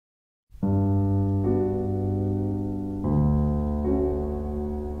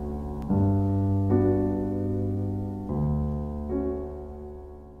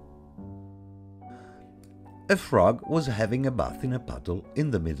A frog was having a bath in a puddle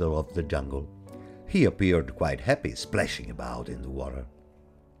in the middle of the jungle. He appeared quite happy, splashing about in the water.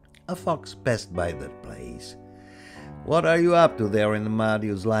 A fox passed by that place. "What are you up to there in the mud,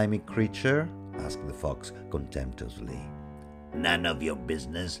 you slimy creature?" asked the fox contemptuously. "None of your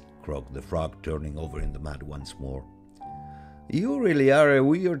business," croaked the frog, turning over in the mud once more. "You really are a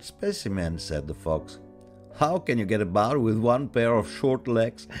weird specimen," said the fox. "How can you get about with one pair of short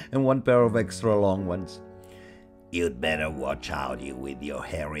legs and one pair of extra long ones?" "You'd better watch out, you with your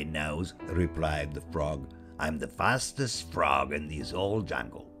hairy nose," replied the frog. "I'm the fastest frog in this whole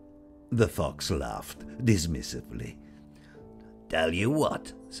jungle." The fox laughed dismissively. "Tell you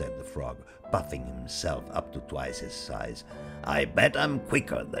what," said the frog, puffing himself up to twice his size, "I bet I'm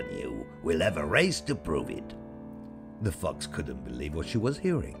quicker than you. We'll have a race to prove it." The fox couldn't believe what she was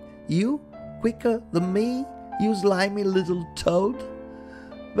hearing. "You? Quicker than me? You slimy little toad?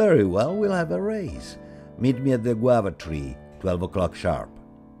 Very well, we'll have a race. Meet me at the guava tree, 12 o'clock sharp."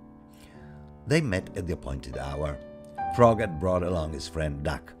 They met at the appointed hour. Frog had brought along his friend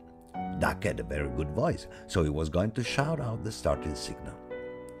Duck. Duck had a very good voice, so he was going to shout out the starting signal.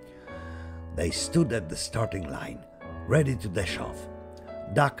 They stood at the starting line, ready to dash off.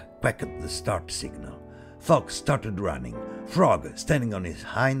 Duck quacked the start signal. Fox started running. Frog, standing on his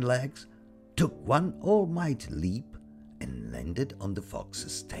hind legs, took one almighty leap and landed on the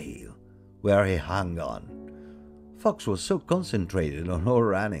fox's tail, where he hung on. Fox was so concentrated on her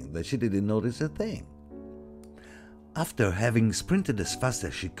running that she didn't notice a thing. After having sprinted as fast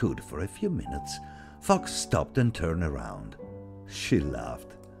as she could for a few minutes, Fox stopped and turned around. She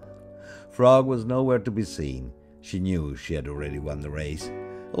laughed. Frog was nowhere to be seen. She knew she had already won the race.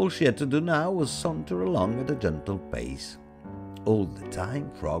 All she had to do now was saunter along at a gentle pace. All the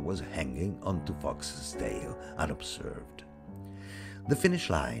time, Frog was hanging onto Fox's tail, unobserved. The finish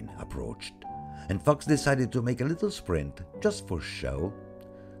line approached, and Fox decided to make a little sprint, just for show.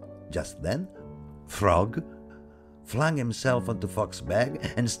 Just then, Frog flung himself onto Fox's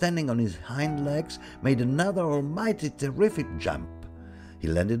back and, standing on his hind legs, made another almighty terrific jump. He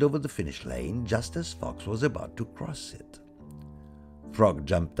landed over the finish lane just as Fox was about to cross it. Frog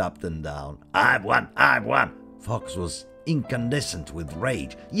jumped up and down. "I've won! I've won!" Fox was incandescent with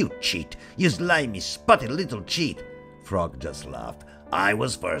rage. "You cheat! You slimy, spotted little cheat!" Frog just laughed. "I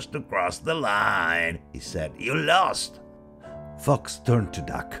was first to cross the line," he said. "You lost." Fox turned to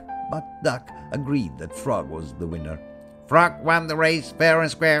Duck, but Duck agreed that Frog was the winner. "Frog won the race fair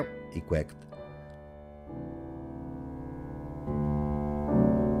and square," he quacked.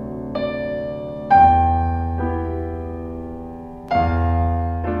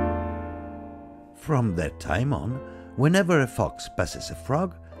 From that time on, whenever a fox passes a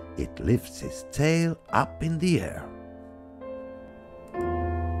frog, it lifts its tail up in the air.